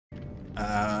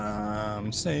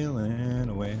I'm sailing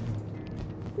away.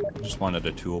 Just wanted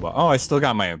a toolbox. Oh, I still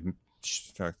got my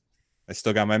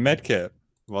med kit.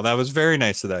 Well, that was very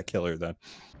nice of that killer then.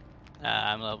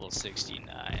 I'm level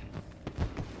 69.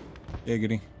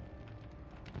 Giggity.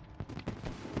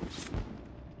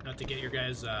 Not to get your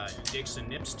guys' dicks and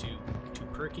nips too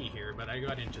perky here, but I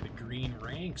got into the green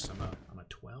ranks. I'm a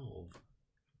 12.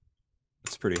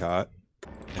 It's pretty hot.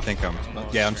 I think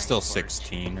I'm still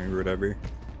 16 or whatever.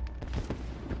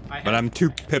 But I'm 2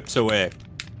 pips away.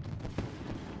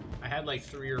 I had like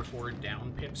 3 or 4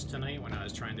 down pips tonight when I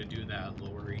was trying to do that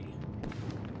Lori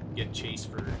get chased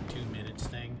for 2 minutes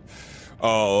thing.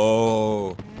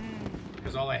 Oh.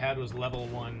 Because all I had was level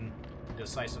 1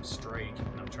 decisive strike,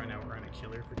 and I'm trying to outrun a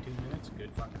killer for 2 minutes.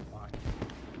 Good fucking luck.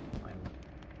 I'm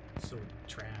so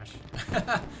trash. It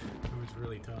was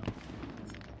really tough.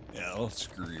 Yeah, I'll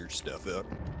screw your stuff up.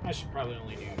 I should probably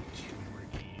only do 2 more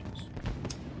games.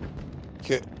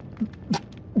 Okay.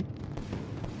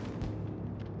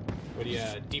 What do you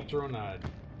deep throwing a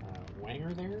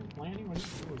wanger there, Lanny? What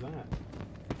was that?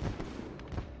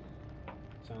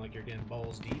 Sound like you're getting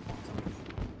balls deep on something.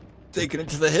 Taking it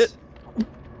to the hit.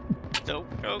 Don't,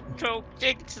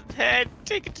 take it to the head,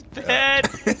 take it to the head.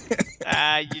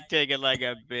 You take it like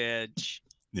a bitch.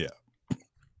 Yeah,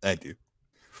 I do.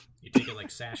 You take it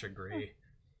like Sasha Grey.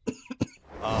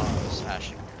 Oh,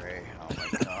 Sasha Grey, oh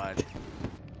my god.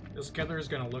 This killer is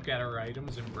gonna look at our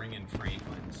items and bring in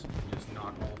Franklin's. Just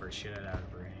knock all of our shit out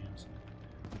of our hands.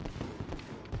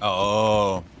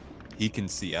 Oh, he can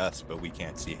see us, but we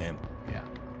can't see him. Yeah.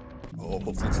 Oh,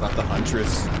 hopefully it's not the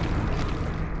Huntress.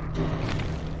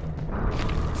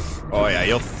 Oh yeah,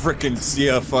 you'll frickin' see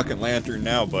a fucking lantern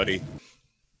now, buddy.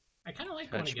 I kind of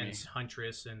like going against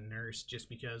Huntress and Nurse just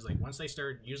because, like, once they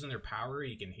start using their power,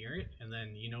 you can hear it, and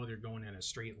then you know they're going in a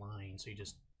straight line, so you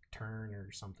just turn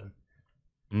or something.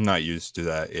 I'm not used to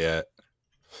that yet.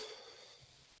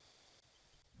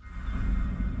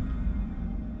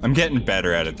 I'm getting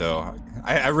better at it though.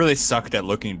 I really sucked at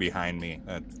looking behind me.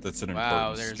 That's an important skill.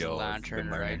 Wow, there's a lantern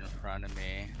right in front of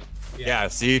me. Yeah,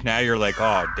 see, now you're like,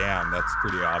 oh damn, that's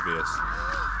pretty obvious.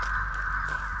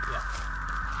 Yeah.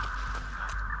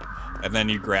 And then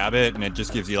you grab it, and it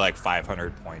just gives you like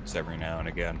 500 points every now and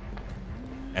again.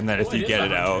 And then if you get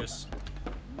it out,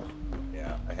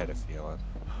 yeah, I had a feeling.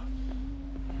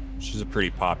 She's a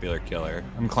pretty popular killer.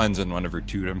 I'm cleansing one of her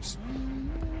totems.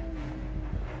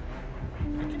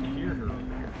 I can hear her over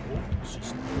here. Oh,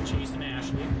 she's chasing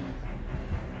Ashley.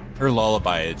 Her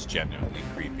lullaby is genuinely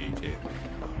creepy too.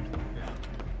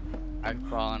 I've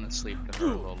fallen asleep to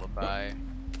her lullaby.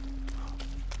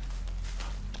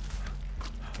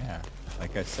 Yeah,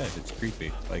 like I said, it's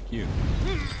creepy, like you.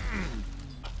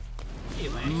 Hey,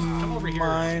 Lanny, come over here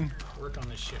and work on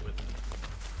this shit with me.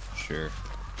 Sure.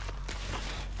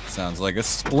 Sounds like a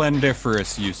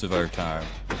splendiferous use of our time.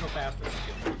 Look how fast this is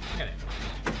going. Look at it.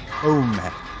 Boom!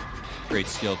 Great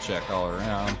skill check all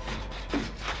around.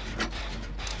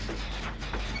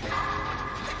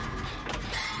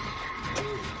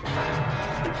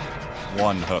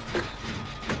 One hook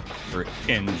for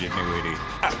ingenuity.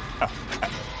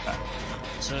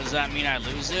 So does that mean I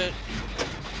lose it?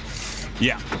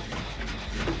 Yeah.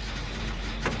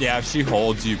 Yeah, if she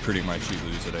holds you, pretty much you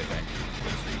lose it, I think.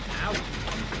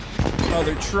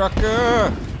 Other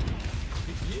trucker!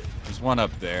 There's one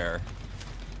up there.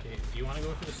 Okay, do you want to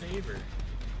go for the save, or?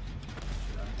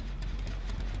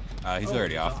 He's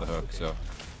already off the hook, so.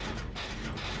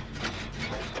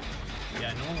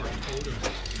 Yeah, no more totem.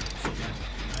 So then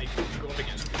I go up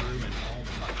against Crewman all the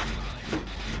fucking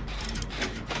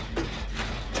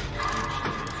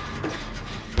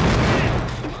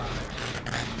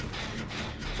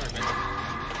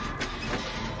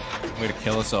time. Way to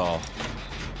kill us all.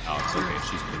 Oh, it's okay,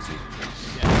 she's busy.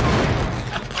 Yeah.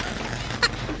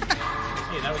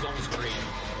 Hey, that was almost great.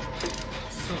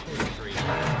 So close to great.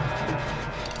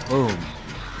 Boom.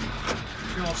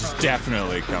 She's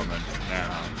definitely coming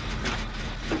now.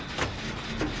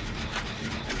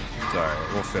 Sorry,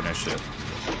 we'll finish it.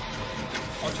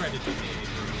 I'll try to do the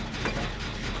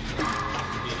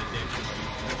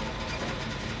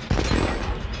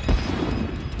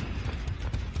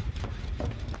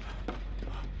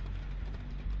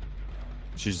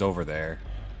She's over there.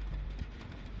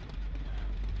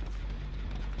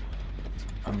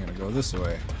 I'm gonna go this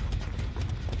way.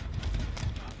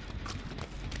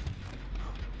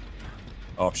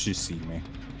 Oh, she's seen me.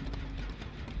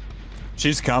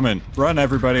 She's coming. Run,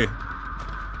 everybody.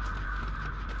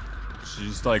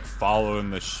 She's like following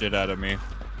the shit out of me.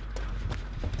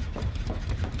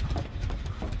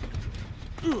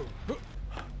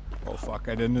 Oh fuck,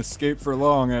 I didn't escape for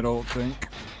long, I don't think.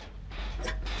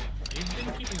 You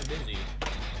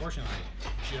Unfortunately,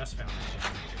 I just found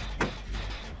it.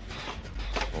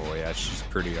 Oh yeah, she's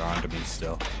pretty on to me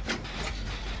still.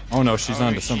 Oh no, she's Oh,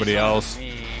 on to somebody she's on to else.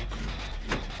 me.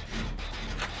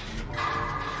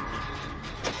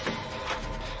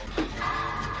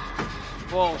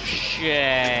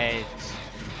 Bullshit.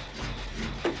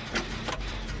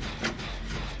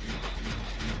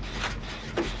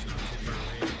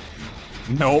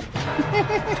 Nope.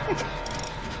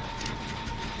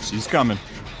 She's coming.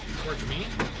 Towards me?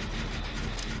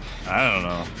 I don't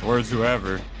know. Where's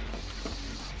whoever?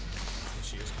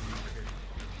 She is coming over here.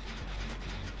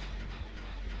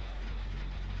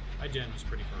 My gen was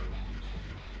pretty far along. So.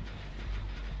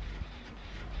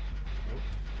 Oh.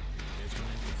 You guys going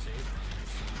to get saved?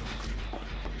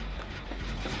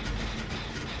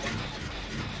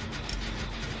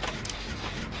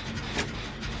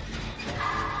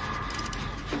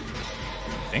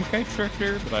 I think I tricked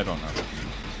her, but I don't know.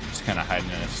 Just kind of hiding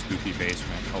in a spooky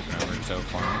basement, hoping it works out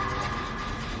for me.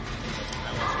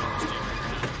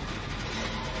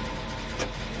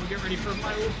 We'll get ready for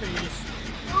my old face.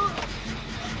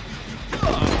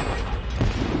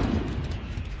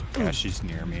 Yeah, she's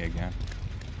near me again.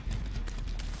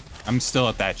 I'm still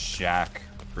at that shack,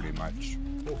 pretty much.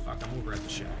 Oh fuck, I'm over at the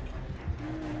shack.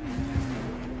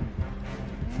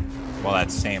 Well,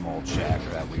 that same old shack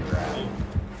that we were at. Oh,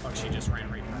 fuck, she just ran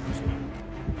right past me.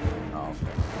 Oh,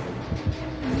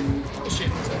 Oh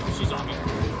shit, she's on me.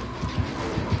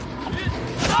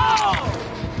 Oh!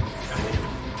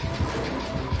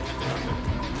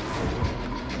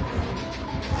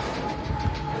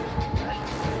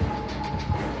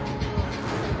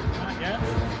 Not yet.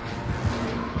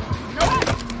 No!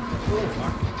 Oh,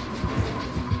 fuck.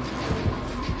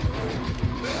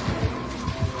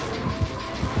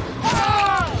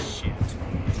 Oh, shit.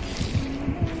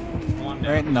 Well, I'm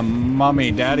down. right in the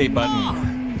mommy daddy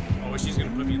button. Oh, she's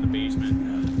gonna put me in the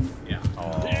basement. Yeah.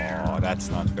 Oh, that's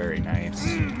not very nice.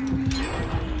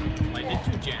 Well, I did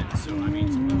 2 gens, so I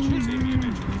mean, someone should save me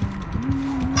eventually.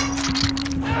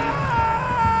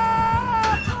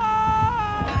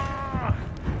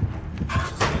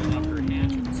 She's filling up her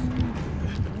hatchets.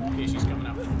 Okay, she's coming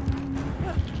up.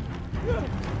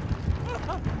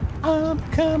 I'm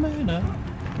coming up.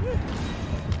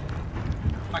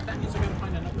 Fuck, that means I gotta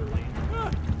find another lane.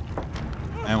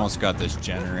 I almost got this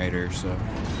generator, so.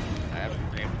 I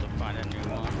haven't been able to find a new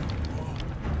one.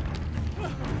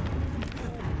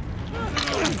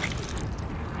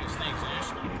 Nice, thanks,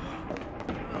 Ashley.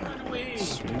 Run away.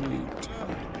 Sweet.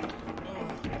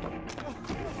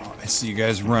 Oh, I see you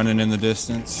guys running in the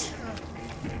distance.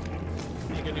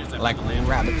 Hey, good news, I Like found the lamp.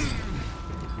 rabbits.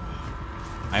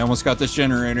 I almost got this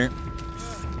generator.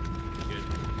 Good.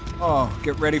 Oh,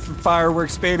 get ready for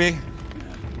fireworks, baby.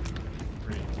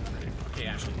 Ready. Okay,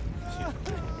 Ashley. See you.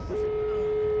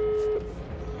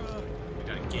 We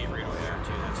got a gate right over there,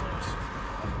 too. That's nice.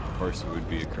 Of course, it would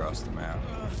be across the map.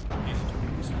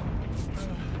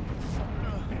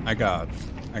 And I got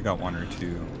 1 or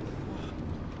 2.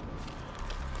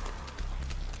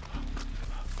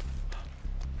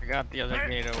 I got the other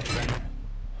gate open.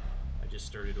 I just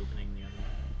started opening the other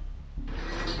one.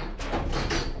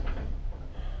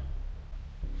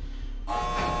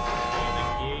 Okay, the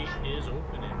gate is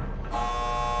opening.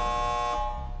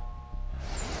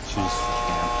 She's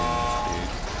camping this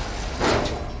dude.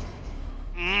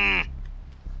 Mm.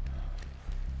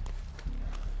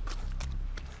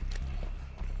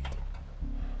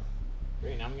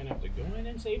 Great, now I'm gonna have to go in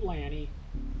and save Lanny.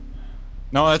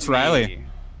 No, that's Riley.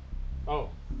 Oh.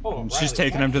 Oh, She's Riley,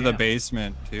 taking him to the yeah.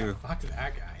 basement, too. Fuck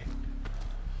that guy.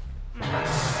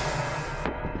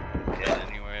 Dead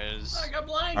anyways. I got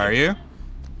blinded. Are you?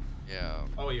 Yeah.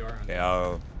 Oh, you are.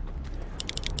 Yeah.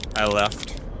 I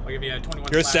left. I'll give you a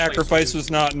 21 Your flashlight sacrifice salute.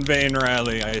 was not in vain,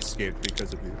 Riley. I escaped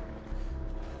because of you.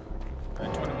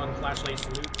 21 flashlight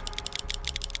salute.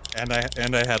 And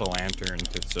I had a lantern,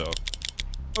 too, so.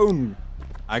 Boom!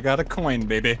 I got a coin,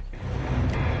 baby.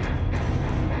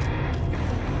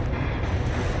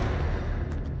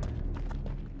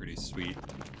 Pretty sweet.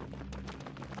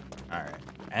 Alright.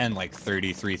 And like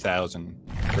 33,000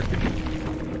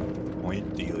 frickin'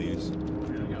 point dealies.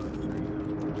 Really got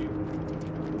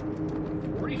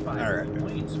 45 Alright.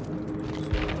 points.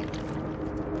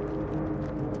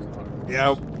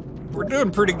 Yeah, we're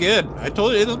doing pretty good. I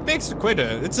told you, it makes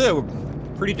it's a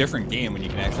pretty different game when you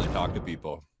can actually talk to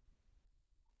people.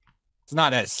 It's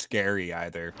not as scary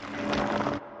either.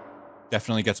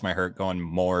 Definitely gets my heart going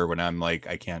more when I'm like,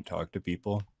 I can't talk to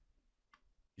people.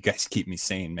 You guys keep me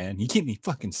sane, man. You keep me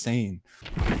fucking sane.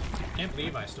 I can't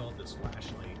believe I still have this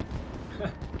flashlight.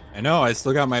 I know, I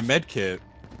still got my med kit.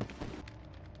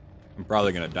 I'm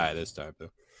probably gonna die this time,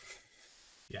 though.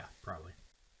 Yeah, probably.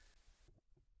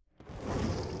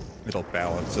 It'll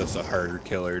balance us a harder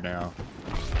killer now.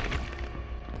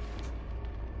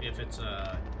 If it's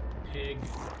a pig,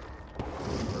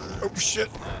 Oh shit!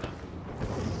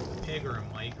 A pig or a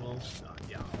Michael,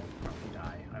 yeah, I'll probably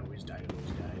die. I always die to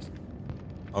those guys.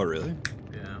 Oh really?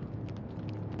 Yeah.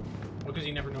 Well, because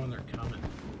you never know when they're coming.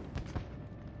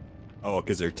 Oh,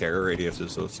 because their terror radius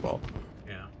is so small.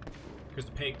 Yeah. Because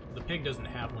the pig doesn't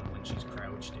have one when she's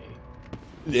crouched, eh?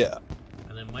 Yeah.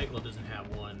 And then Michael doesn't have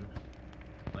one,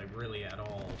 like, really at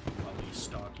all while he's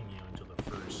stalking you until the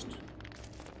first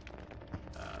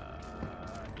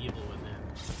evil within.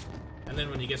 And then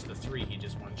when he gets to 3, he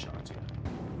just one-shots you.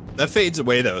 That fades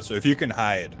away though, so if you can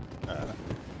hide,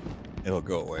 it'll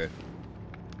go away.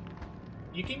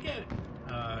 You can get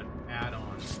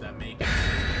add-ons that make it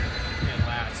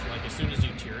last, like, as soon as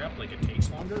you tier up, like, it takes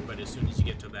longer, but as soon as you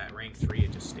get to that rank 3,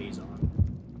 it just stays on.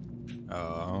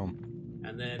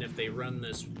 And then if they run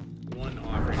this one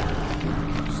offering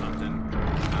or something,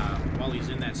 while he's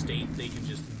in that state, they can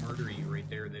just murder you right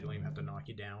there. They don't even have to knock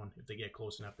you down. If they get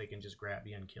close enough, they can just grab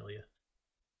you and kill you.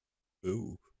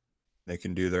 Ooh. They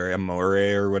can do their amore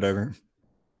or whatever.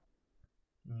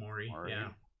 Mori, yeah.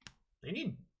 They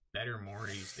need better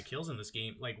Moris. The kills in this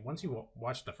game, like, once you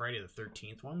watch the Friday the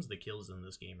 13th ones, the kills in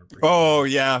this game are pretty Oh,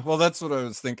 good. Yeah. Well, that's what I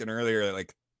was thinking earlier.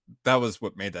 Like, that was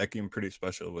what made that game pretty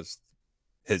special, was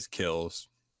his kills.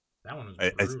 That one was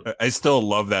brutal. I still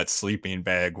love that sleeping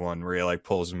bag one where he, like,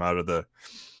 pulls him out of the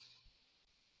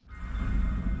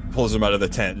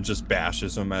tent and just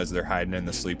bashes them as they're hiding in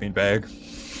the sleeping bag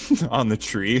on the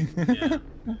tree. Yeah.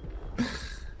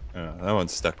 That one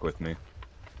stuck with me.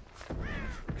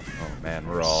 Oh man,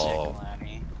 we're all... Sick,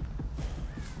 Lanny.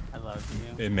 I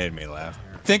love you. It made me laugh.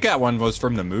 I think that one was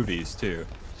from the movies too.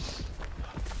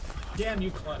 Damn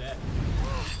you, Claudette.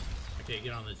 Okay,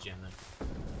 get on this gen then.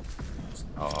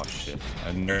 Oh shit.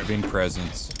 Unnerving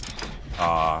presence.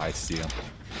 Ah, I see him.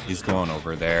 He's going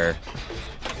over there.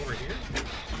 Over here?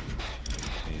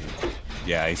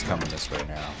 Yeah, he's coming this way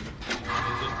now.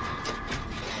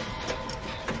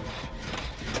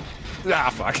 Ah,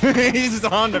 fuck. He's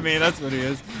on to me, that's what he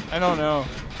is. I don't know.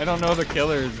 I don't know the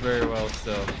killers very well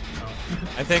still. Oh.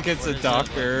 I think it's a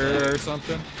doctor or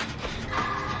something.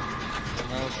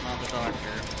 No, it's not the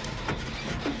doctor.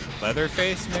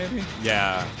 Leatherface, maybe?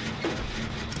 Yeah.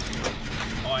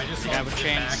 Oh, I just saw have a him sit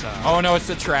back. chainsaw. Oh no, it's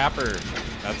the trapper.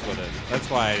 That's what it. That's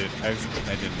why I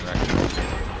didn't recognize it.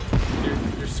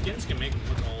 Their skins can make them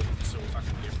look all so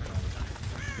fucking different all the time.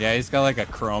 Yeah, he's got like a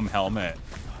chrome helmet.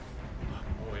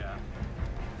 Oh yeah.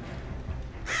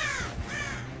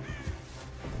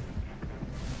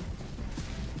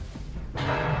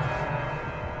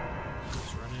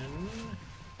 He's running.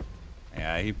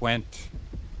 Yeah, he went.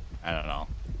 I don't know.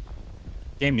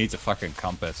 Game needs a fucking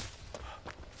compass.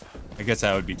 I guess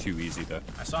that would be too easy to.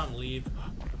 I saw him leave.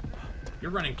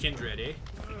 You're running Kindred, eh?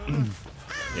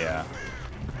 Yeah.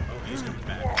 Oh, he's coming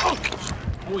back. Oh,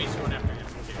 he's going after him.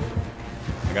 Okay.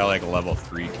 I got like a level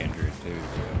 3 kindred too.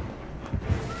 So.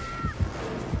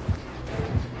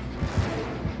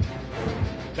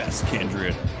 Best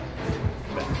kindred.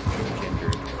 Best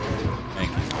kindred.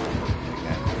 Thank you.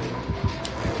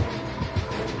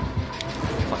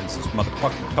 Cleanse this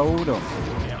motherfucking totem.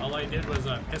 Yeah, all I did was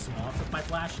piss him off with my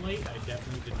flashlight. I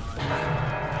definitely did not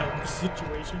help the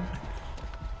situation.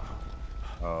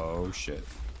 Oh shit.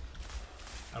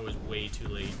 I was way too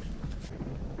late.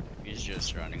 He's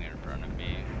just running in front of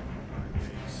me.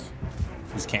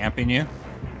 He's camping you?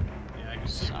 Yeah, I can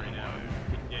see him right now.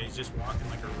 Yeah, he's just walking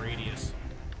like a radius.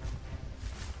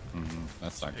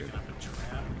 That's not good. Picking up a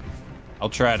trap. I'll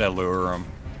try to lure him.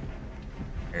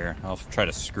 Here, I'll try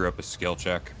to screw up a skill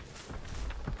check.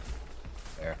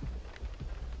 There.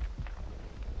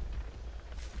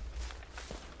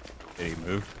 Did he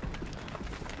move?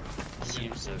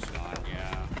 Seems to have gone,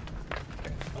 yeah.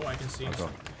 Oh, I can see him. I'll go.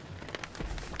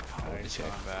 Oh, he's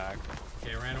going back.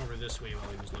 Okay, I ran over this way while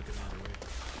he was looking the other way.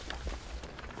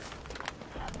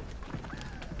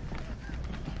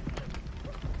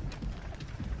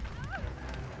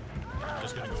 I'm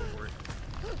just gonna go for it.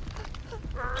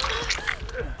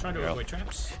 Trying to avoid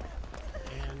traps.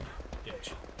 And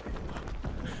ditch.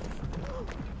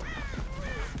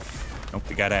 Nope,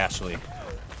 we got Ashley.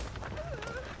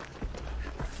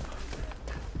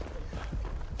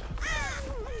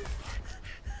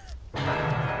 I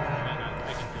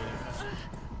can kill you.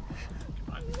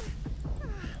 Come on.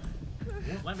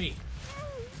 Won't let me.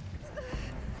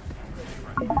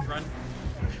 Run. Run.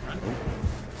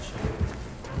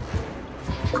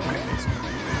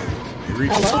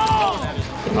 Hello?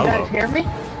 Can you guys hear me?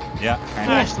 Yeah,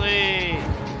 kind of. Ashley!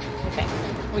 Okay,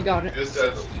 we got it.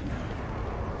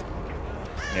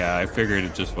 Yeah, I figured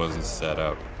it just wasn't set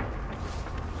up.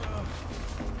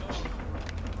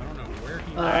 I don't know where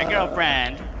he Hi,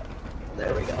 girlfriend.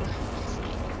 There we go.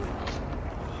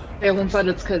 Phelan said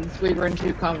it's because we were in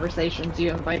 2 conversations.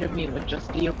 You invited me with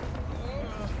just you.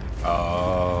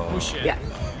 Oh Oh. shit. Yeah.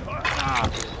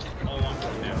 Ah. Oh, I'm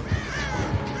going now.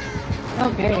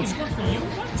 Okay. That was good for you?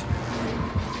 What?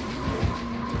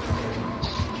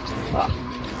 Ah.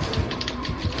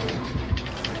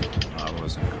 Oh, that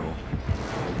wasn't cool.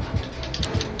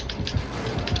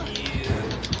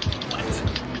 What?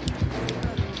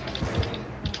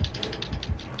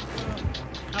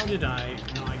 How did I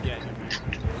not get him?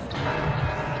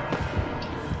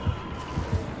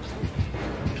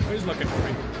 Who's looking for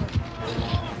me?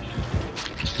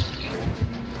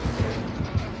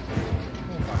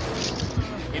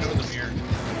 He knows I'm here.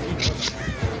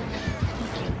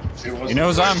 He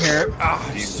knows I'm here.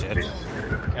 Ah, shit.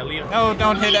 Elliot. No,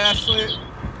 don't hit Ashley.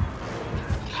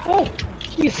 Oh,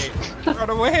 jeez. Okay. Run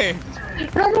away.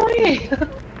 Run away!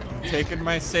 Taking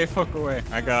my safe hook away.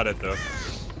 I got it, though.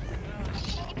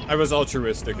 I was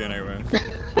altruistic anyway.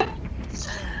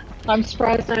 I'm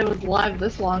surprised I was live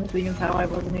this long, seeing as how I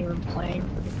wasn't even playing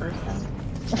for the first time.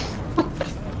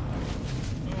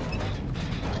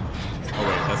 Oh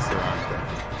wait, that's the wrong thing.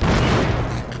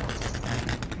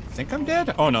 I think I'm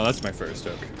dead? Oh no, that's my first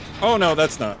hook. Oh no,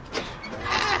 that's not.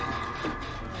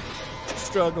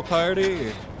 Struggle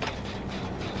party.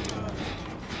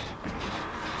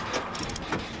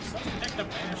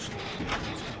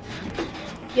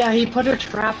 Yeah, he put a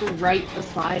trap right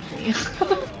beside me.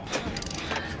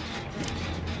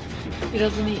 He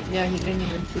doesn't eat. Yeah, he didn't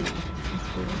even see me.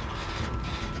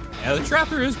 Yeah, the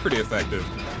trapper is pretty effective.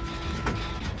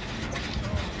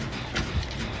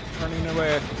 Running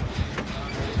away.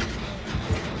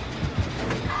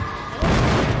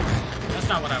 That's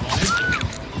not what I wanted.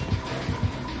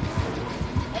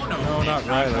 Oh no. No, not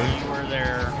Riley. You were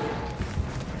there.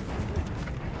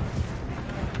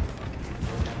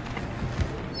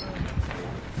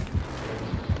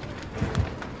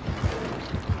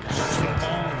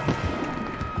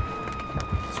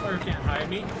 Swear you can't hide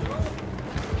me.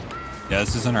 Yeah,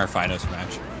 this isn't our finest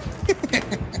match.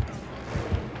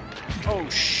 Oh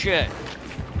shit.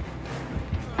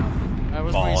 That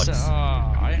was Bollocks.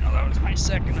 I didn't know that was my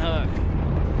second hook.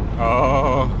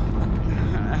 Oh.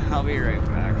 I'll be right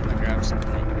back. I'm gonna grab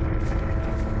something.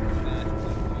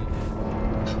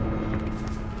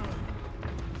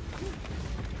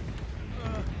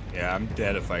 Yeah, I'm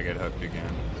dead if I get hooked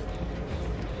again.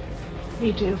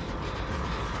 Me too.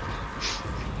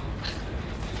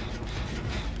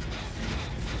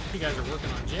 You guys are working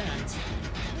on gens.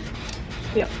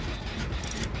 Yep.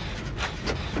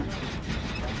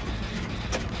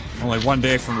 Only 1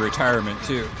 day from retirement,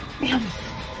 too. Damn.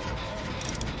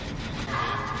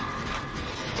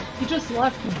 He just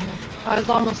left me. I was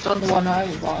almost on the one I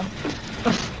was on.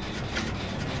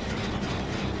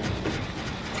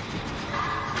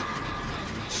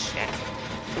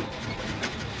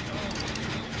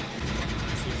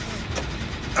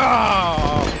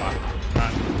 Oh!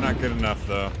 Not good enough,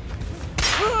 though.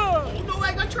 Oh no,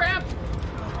 I got trapped!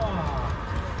 Oh.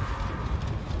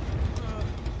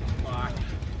 Fuck.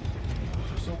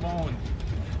 I'm so boned.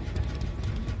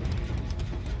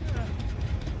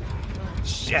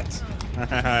 Shit!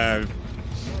 I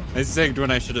zigged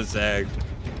when I should have zagged.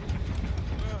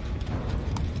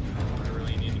 I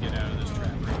really need to get out of this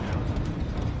trap right now.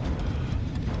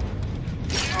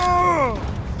 Oh!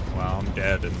 Wow, I'm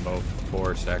dead in about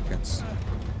 4 seconds.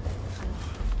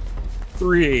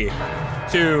 3,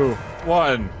 2,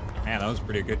 1. Man, that was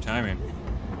pretty good timing.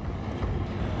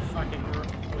 Fucking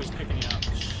was picking you up.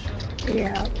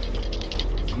 Yeah.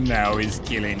 Now he's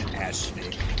killing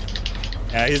Ashley.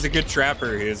 Yeah, he's a good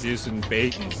trapper. He's using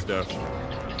bait and stuff.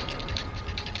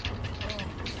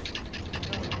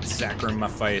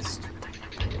 Sacrifice.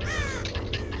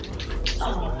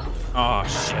 Oh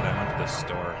shit, I went to the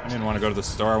store. I didn't want to go to the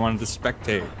store, I wanted to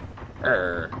spectate.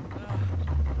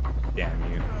 Damn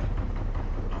you.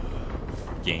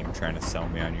 Game trying to sell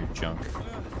me on your junk.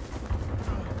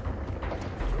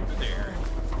 Over there.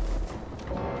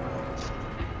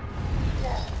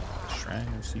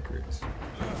 Shrine of Secrets.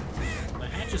 The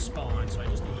hatch is spawned, so I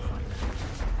just need to find it.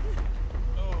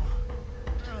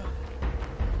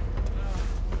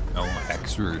 No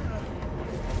X root.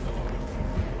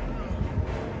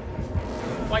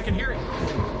 Oh, I can hear it.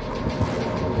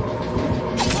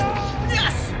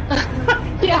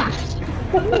 Yes!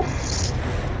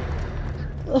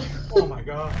 Oh my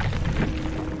god.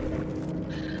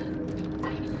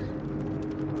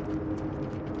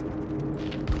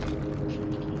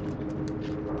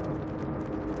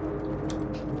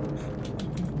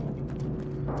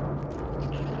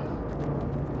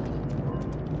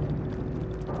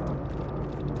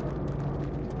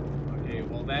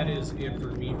 is it for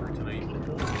me for tonight.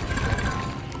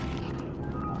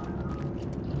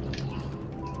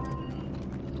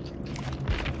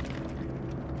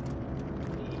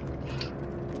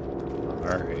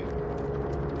 Alright.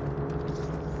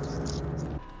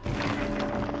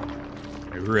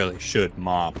 I really should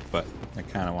mop, but I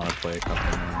kind of want to play a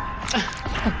couple more.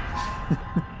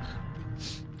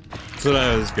 That's what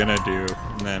I was gonna do,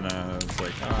 and then I was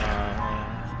like,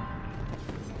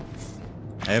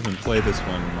 I haven't played this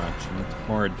one much, and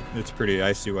it's pretty,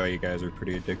 I see why you guys are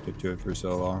pretty addicted to it for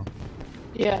so long.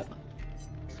 Yeah.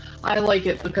 I like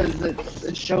it because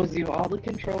it shows you all the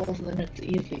controls and it's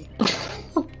easy.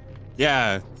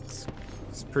 Yeah, it's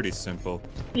pretty simple.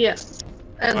 Yeah.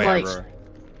 And Oh, yeah, like, Roar.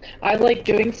 I like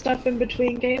doing stuff in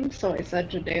between games, so I said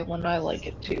to Dalen I like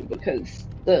it too because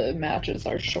the matches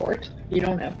are short. You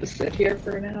don't have to sit here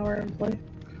for an hour and play.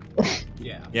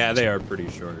 Yeah. Yeah, they are pretty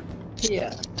short.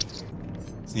 Yeah.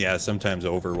 Yeah, sometimes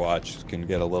Overwatch can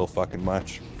get a little fucking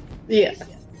much. Yeah.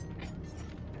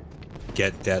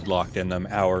 Get deadlocked in them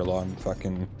hour-long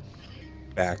fucking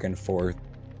back and forth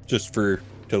just to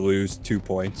lose 2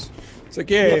 points. It's like,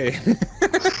 yay! Yeah,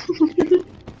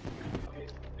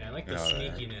 I like the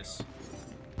sneakiness.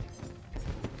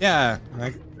 Yeah,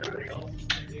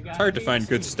 it's hard to find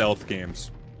good stealth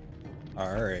games.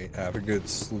 Alright, have a good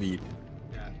sleep.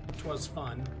 Yeah, which was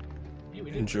fun. Hey,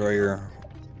 we did Enjoy your...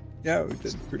 Yeah, we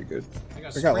did pretty good.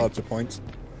 I We got lots of points.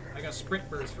 I got sprint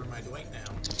burst for my Dwight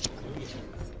now. Oh yeah.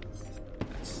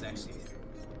 That's sexy.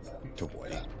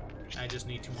 Dwight. I just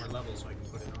need 2 more levels so I can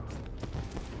put it on.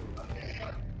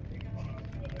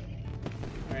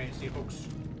 Alright, see you folks.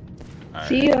 All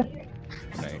See right. ya.